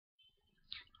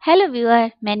Hello viewer,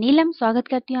 मैं नीलम स्वागत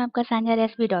करती हूँ आपका सांझा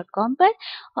रेसिपी.com पर।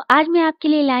 और आज मैं आपके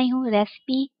लिए लाई हूँ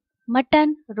रेसिपी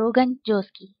मटन रोगन जोश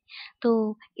की। तो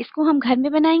इसको हम घर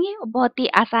में बनाएंगे और बहुत ही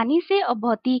आसानी से और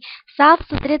बहुत ही साफ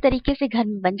सुथरे तरीके से घर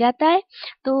में बन जाता है।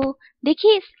 तो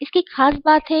देखिए, इसकी खास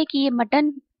बात है कि ये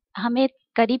मटन हमें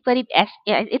करीब करीब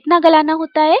इतना गलाना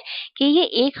होता है कि ये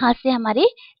एक हाथ से हमारे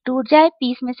टूट जाए,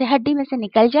 पीस में से हड्डी में से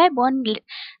निकल जाए, बोन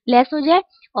लेस हो जाए,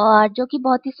 और जो कि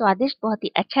बहुत ही स्वादिष्ट, बहुत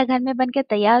ही अच्छा घर में बनकर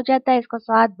तैयार हो जाता है। इसका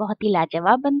स्वाद बहुत ही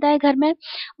लाजवाब बनता है घर में,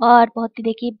 और बहुत ही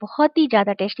देखिए बहुत ही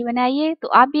ज़्यादा टेस्टी बनाइए। तो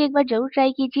आप भी एक बार ज़रूर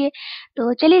ट्राई कीजिए।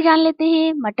 तो चलिए जान लेते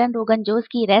हैं मटन रोगन जोश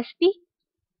की रेसिपी।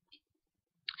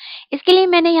 इसके लिए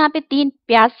मैंने यहाँ पे 3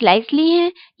 प्याज स्लाइस ली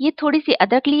हैं, ये थोड़ी-सी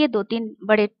अदरक ली है 2-3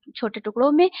 बड़े छोटे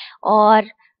टुकड़ों में, और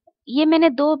ये मैंने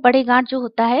 2 बड़े गाँठ जो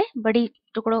होता है, बड़ी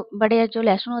टुकड़ों बड़े जो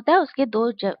लहसुन होता है उसके 2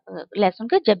 लहसुन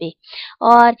के जबे,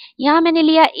 और यहाँ मैंने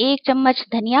लिया 1 चम्मच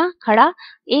धनिया खड़ा,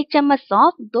 1 चम्मच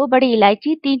सौंफ, 2 बड़ी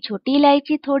इलायची, 3 छोटी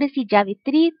इलायची, थोड़ी-सी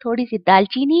जावित्री, थोड़ी-सी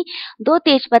दालचीनी, 2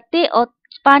 तेज पत्ते और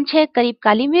 5-6 करीब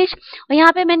काली मिर्च, और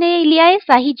यहाँ पे मैंने लिया है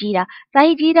शाही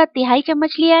जीरा तिहाई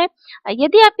चम्मच लिया है।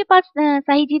 यदि आपके पास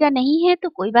शाही जीरा नहीं है तो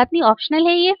कोई बात नहीं, ऑप्शनल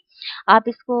है ये, आप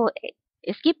इसको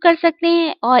स्किप कर सकते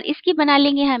हैं। और इसकी बना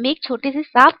लेंगे हम एक छोटे से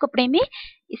साफ कपड़े में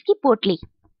इसकी पोटली।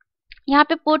 यहाँ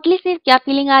पे पोटली से क्या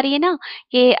फीलिंग आ रही है ना,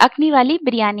 कि अखनी वाली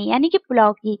बिरयानी यानी कि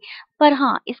पुलाव की। पर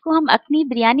हाँ, इसको हम अखनी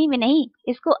बिरयानी में नहीं,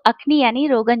 इसको अखनी यानी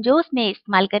रोगन जोश में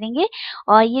इस्तेमाल करेंगे।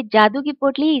 और ये जादू की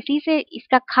पोटली, इसी से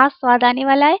इसका खास स्वाद आने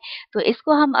वाला है। तो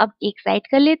इसको हम अब एक साइड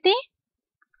कर लेते हैं।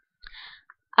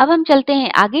 अब हम चलते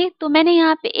हैं आगे। तो मैंने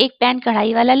यहाँ पे एक पैन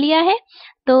कढ़ाई वाला लिया है।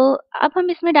 तो अब हम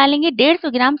इसमें डालेंगे 150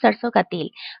 ग्राम सरसों का तेल।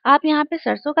 आप यहाँ पे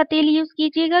सरसों का तेल यूज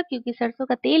कीजिएगा, क्योंकि सरसों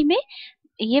का तेल में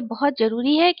ये बहुत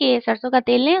जरूरी है कि सरसों का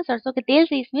तेल लें, और सरसों के तेल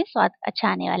से इसमें स्वाद अच्छा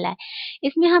आने वाला है।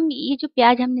 इसमें हम ये जो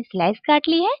प्याज हमने स्लाइस काट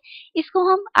ली है, इसको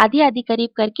हम आधी आधी करीब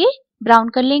करके ब्राउन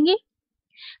कर लेंगे।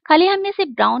 खाली हमें इसे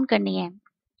ब्राउन करनी है।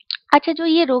 अच्छा, जो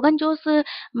ये रोगन जोश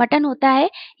मटन होता है,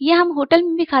 ये हम होटल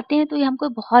में भी खाते हैं तो ये हमको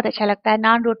बहुत अच्छा लगता है,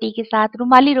 नान रोटी के साथ,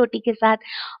 रुमाली रोटी के साथ।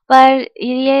 पर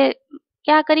ये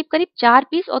क्या करीब-करीब 4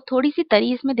 पीस और थोड़ी-सी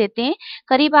तरी इसमें देते हैं।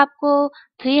 करीब आपको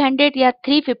 300 या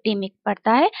 350 में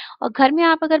पड़ता है, और घर में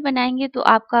आप अगर बनाएँगे तो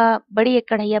आपका बड़ी एक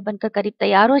कढ़ैया बनकर करीब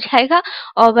तैयार हो जाएगा,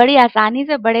 और बड़ी आसानी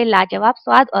से, बड़े लाजवाब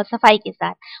स्वाद और सफाई के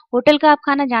साथ। होटल का आप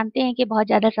खाना जानते हैं कि बहुत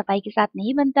ज़्यादा सफाई के साथ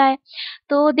नहीं बनता है।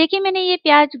 तो देखिए, मैंने ये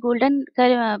प्याज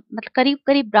मतलब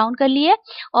करीब-करीब ब्राउन कर ली है,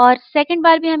 और सेकंड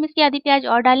बार भी हम इसकी आधी प्याज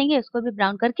और डालेंगे, उसको भी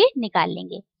ब्राउन करके निकाल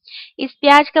लेंगे। इस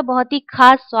प्याज का बहुत ही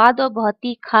खास स्वाद और बहुत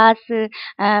ही खास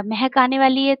महक आने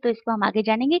वाली है, तो इसको हम आगे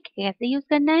जानेंगे कि कैसे यूज़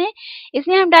करना है।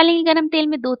 इसमें हम डालेंगे गरम तेल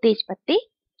में 2 तेज पत्ते।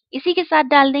 इसी के साथ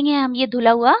डाल देंगे हम ये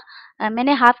धुला हुआ,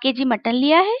 मैंने हाफ केजी मटन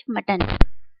लिया है, मटन।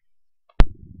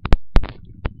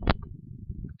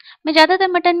 मैं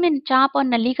ज़्यादातर मटन में चाँप और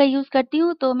नली का यूज़ करती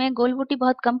हूँ, तो मैं गोल बोटी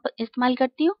बहुत कम इस्तेमाल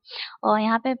करती हूँ, और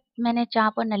यहाँ पे मैंने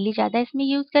चाँप और नली ज़्यादा इसमें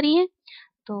यूज़ करी है।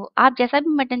 तो आप जैसा भी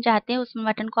मटन चाहते हैं उस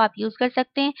मटन को आप यूज़ कर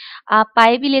सकते हैं। आप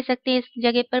पाए भी ले सकते हैं, इस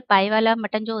जगह पर पाए वाला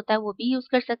मटन जो होता है वो भी यूज़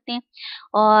कर सकते हैं।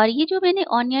 और ये जो मैंने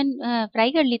ऑनियन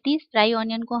फ्राई कर ली थी, इस फ्राई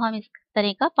ऑनियन को हम इस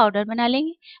तरह का पाउडर बना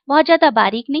लेंगे। बहुत ज़्यादा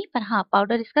बारीक नहीं, पर हाँ,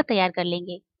 पाउडर इसका तैयार कर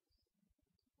लेंगे।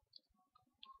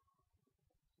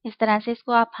 इस तरह से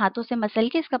इसको आप हाथों से मसल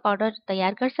के इसका पाउडर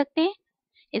तैयार कर सकते हैं।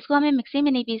 इसको हमें मिक्सी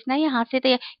में नहीं पीसना है, ये हाथ से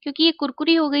तैयार, क्योंकि ये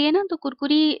कुरकुरी हो गई है ना, तो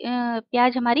कुरकुरी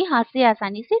प्याज हमारी हाथ से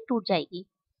आसानी से टूट जाएगी।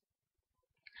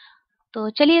 तो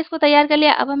चलिए इसको तैयार कर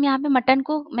लिया। अब हम यहाँ पे मटन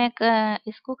को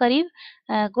इसको करीब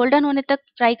गोल्डन होने तक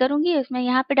फ्राई करूँगी। इसमें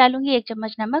यहाँ पे डालूँगी 1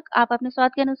 चम्मच नमक। आप अपने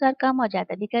स्वाद के अनुसार कम और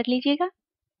ज़्यादा भी कर लीजिएगा।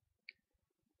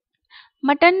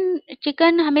 मटन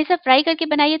चिकन हमेशा फ्राई करके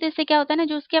बनाइए, तो इससे क्या होता है ना,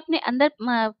 जो उसके अपने अंदर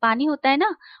पानी होता है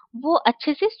ना, वो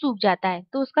अच्छे से सूख जाता है,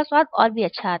 तो उसका स्वाद और भी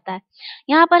अच्छा आता है।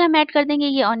 यहाँ पर हम ऐड कर देंगे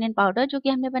ये ऑनियन पाउडर जो कि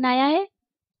हमने बनाया है,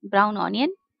 ब्राउन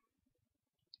ऑनियन,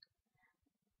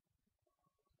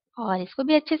 और इसको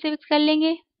भी अच्छे से मिक्स कर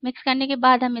लेंगे। मिक्स करने के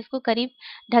बाद हम इसको करीब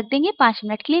ढक देंगे 5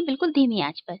 मिनट के लिए, बिल्कुल धीमी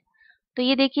आंच पर। तो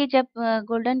ये देखिए, जब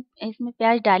गोल्डन इसमें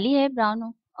प्याज डाली है,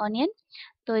 ब्राउन ऑनियन,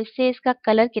 तो इससे इसका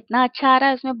कलर कितना अच्छा आ रहा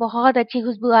है, उसमें बहुत अच्छी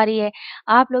खुशबू आ रही है।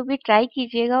 आप लोग भी ट्राई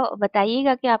कीजिएगा और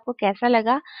बताइएगा कि आपको कैसा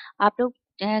लगा। आप लोग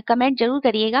कमेंट ज़रूर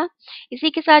करिएगा। इसी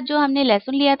के साथ जो हमने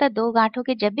लहसुन लिया था 2 गाँठों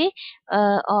के जबे,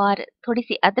 और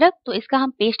थोड़ी-सी अदरक, तो इसका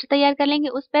हम पेस्ट तैयार कर लेंगे।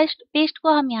 उस पेस्ट को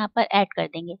हम यहाँ पर ऐड कर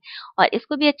देंगे, और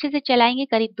इसको भी अच्छे से चलाएँगे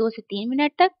करीब 2 से 3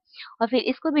 मिनट तक, और फिर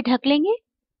इसको भी ढक लेंगे,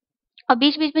 और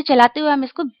बीच-बीच में चलाते हुए हम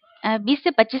इसको 20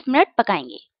 से 25 मिनट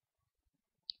पकाएँगे।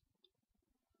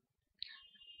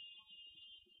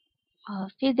 और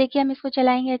फिर देखिए हम इसको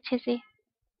चलाएँगे अच्छे से।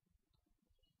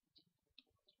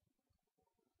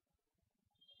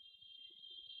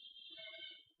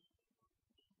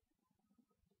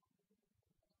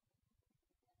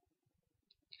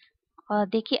 और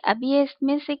देखिए अब ये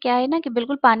इसमें से क्या है ना कि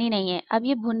बिल्कुल पानी नहीं है। अब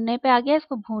ये भुनने पे आ गया है,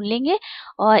 इसको भून लेंगे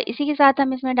और इसी के साथ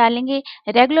हम इसमें डालेंगे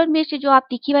रेगुलर मिर्च जो आप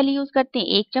तीखी वाली यूज़ करते हैं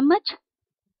 1 चम्मच,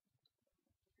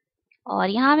 और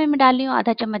यहाँ मैं डाल रही हूँ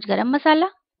आधा चम्मच गरम मसाला।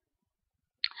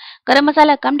 गरम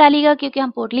मसाला कम डालिएगा क्योंकि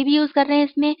हम पोटली भी यूज़ कर रहे हैं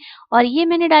इसमें। और ये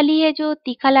मैंने डाली है जो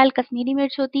तीखा लाल कश्मीरी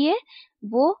मिर्च होती है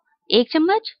वो 1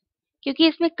 चम्मच, क्योंकि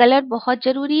इसमें कलर बहुत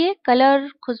ज़रूरी है। कलर,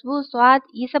 खुशबू, स्वाद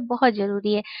ये सब बहुत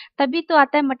ज़रूरी है। तभी तो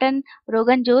आता है मटन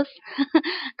रोगन जोश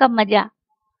का मज़ा।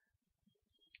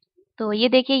 तो ये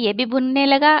देखिए ये भी भुनने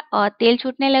लगा और तेल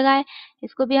छूटने लगा है।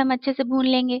 इसको भी हम अच्छे से भून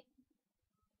लेंगे।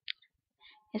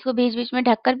 इसको बीच-बीच में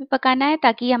ढककर भी पकाना है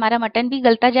ताकि हमारा मटन भी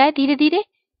गलता जाए धीरे-धीरे।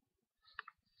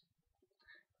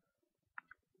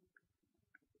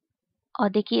 और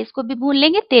देखिए इसको भी भून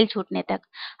लेंगे तेल छूटने तक।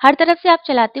 हर तरफ से आप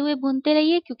चलाते हुए भूनते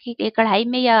रहिए क्योंकि ये कढ़ाई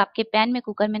में या आपके पैन में,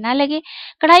 कुकर में ना लगे।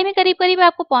 कढ़ाई में करीब-करीब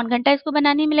आपको पौन घंटा इसको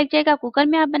बनाने में लग जाएगा। कुकर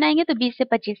में आप बनाएँगे तो 20 से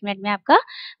 25 मिनट में आपका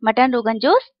मटन रोगन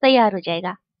जोश तैयार हो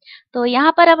जाएगा। तो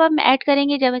यहाँ पर अब हम ऐड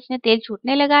करेंगे, जब इसमें तेल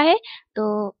छूटने लगा है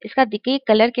तो इसका देखिए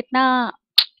कलर कितना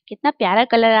कितना प्यारा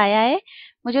कलर आया है।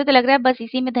 मुझे तो लग रहा है बस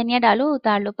इसी में धनिया डालो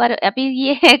उतार लो, पर अभी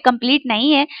ये कंप्लीट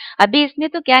नहीं है। अभी इसमें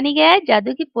तो क्या नहीं गया है,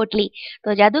 जादू की पोटली।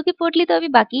 तो जादू की पोटली तो अभी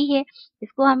बाकी है।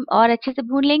 इसको हम और अच्छे से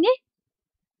भून लेंगे।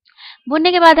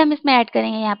 भूनने के बाद हम इसमें ऐड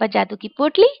करेंगे यहाँ पर जादू की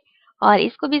पोटली और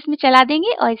इसको भी इसमें चला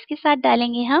देंगे और इसके साथ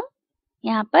डालेंगे हम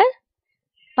यहाँ पर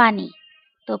पानी।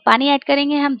 तो पानी ऐड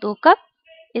करेंगे हम 2 कप।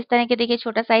 इस तरह के देखिए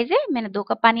छोटा साइज है, मैंने 2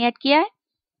 कप पानी ऐड किया है।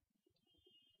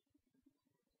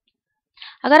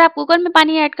 अगर आप कुकर में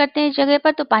पानी ऐड करते हैं इस जगह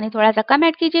पर तो पानी थोड़ा-सा कम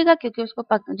ऐड कीजिएगा क्योंकि उसको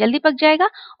जल्दी पक जाएगा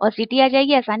और सीटी आ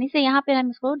जाएगी आसानी से। यहाँ पे हम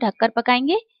इसको ढककर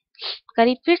पकाएँगे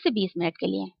करीब फिर से 20 मिनट के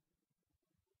लिए।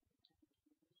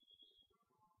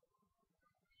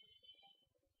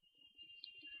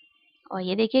 और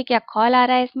ये देखिए क्या खौल आ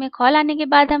रहा है इसमें। खौल आने के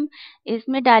बाद हम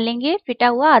इसमें डालेंगे फिटा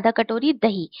हुआ आधा कटोरी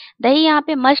दही। दही यहाँ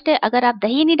पे मस्ट है। अगर आप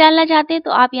दही नहीं डालना चाहते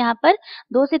तो आप यहाँ पर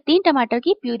 2 से 3 टमाटर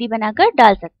की प्यूरी बनाकर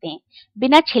डाल सकते हैं,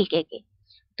 बिना छिलके के।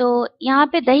 तो यहाँ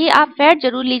पे दही आप फेट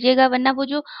ज़रूर लीजिएगा, वरना वो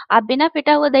जो आप बिना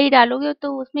फेटा हुआ दही डालोगे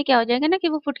तो उसमें क्या हो जाएगा ना कि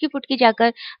वो फुटकी-फुटकी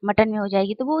जाकर मटन में हो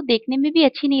जाएगी, तो वो देखने में भी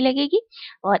अच्छी नहीं लगेगी।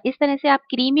 और इस तरह से आप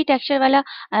क्रीमी टेक्सचर वाला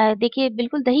देखिए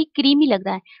बिल्कुल दही क्रीमी लग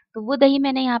रहा है, तो वो दही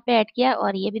मैंने यहाँ पे ऐड किया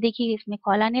और ये भी देखिए इसमें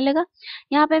खौल आने लगा।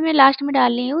 यहाँ पे मैं लास्ट में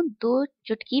डाल रही हूँ 2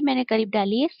 चुटकी मैंने करीब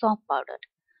डाली है सौंफ पाउडर।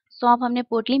 सौंफ हमने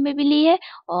पोटली में भी ली है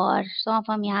और सौंफ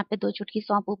हम यहाँ पे 2 चुटकी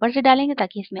सौंफ ऊपर से डालेंगे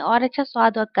ताकि इसमें और अच्छा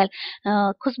स्वाद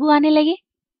और खुशबू आने लगे।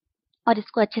 और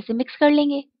इसको अच्छे से मिक्स कर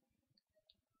लेंगे।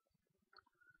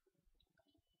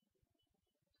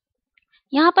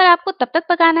 यहाँ पर आपको तब तक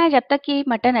पकाना है जब तक कि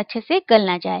मटन अच्छे से गल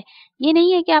ना जाए। ये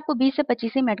नहीं है कि आपको 20 से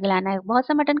 25 ही मिनट गलाना है। बहुत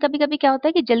सा मटन कभी-कभी क्या होता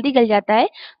है कि जल्दी गल जाता है,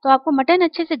 तो आपको मटन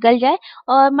अच्छे से गल जाए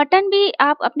और मटन भी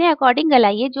आप अपने अकॉर्डिंग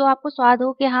गलाइए, जो आपको स्वाद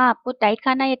हो कि हाँ, आपको टाइट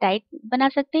खाना है या टाइट बना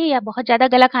सकते हैं या बहुत ज़्यादा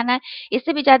गला खाना है,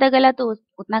 इससे भी ज़्यादा गला तो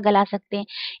उतना गला सकते हैं।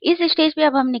 इस स्टेज पे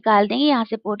अब हम निकाल देंगे यहाँ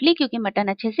से पोटली क्योंकि मटन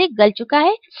अच्छे से गल चुका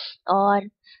है। और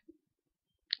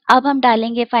अब हम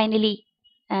डालेंगे फाइनली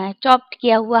चॉप्ड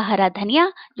किया हुआ हरा धनिया,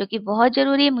 जो कि बहुत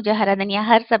ज़रूरी है। मुझे हरा धनिया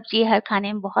हर सब्ज़ी, हर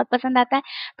खाने में बहुत पसंद आता है,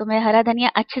 तो मैं हरा धनिया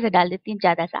अच्छे से डाल देती हूँ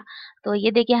ज़्यादा-सा। तो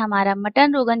ये देखिए हमारा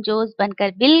मटन रोगन जोश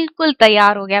बनकर बिल्कुल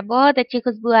तैयार हो गया, बहुत अच्छी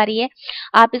खुशबू आ रही है।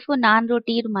 आप इसको नान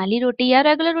रोटी, रुमाली रोटी या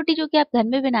रेगुलर रोटी जो कि आप घर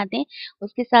में बनाते हैं,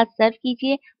 उसके साथ सर्व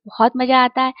कीजिए, बहुत मज़ा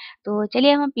आता है। तो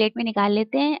चलिए हम प्लेट में निकाल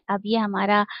लेते हैं। अब ये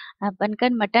हमारा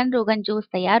बनकर मटन रोगन जोश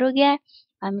तैयार हो गया है।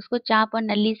 हम इसको चाप और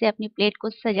नल्ली से अपनी प्लेट को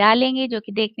सजा लेंगे, जो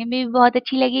कि देखने में भी बहुत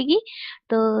अच्छी लगेगी।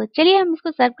 तो चलिए हम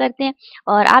इसको सर्व करते हैं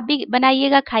और आप भी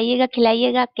बनाइएगा, खाइएगा,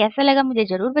 खिलाइएगा। कैसा लगा मुझे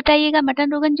ज़रूर बताइएगा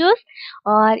मटन रोगन जोश।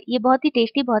 और ये बहुत ही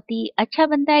टेस्टी, बहुत ही अच्छा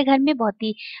बनता है घर में, बहुत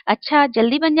ही अच्छा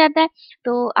जल्दी बन जाता है।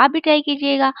 तो आप भी ट्राई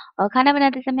कीजिएगा और खाना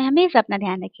बनाते समय हमेशा अपना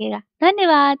ध्यान रखिएगा।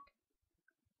 धन्यवाद।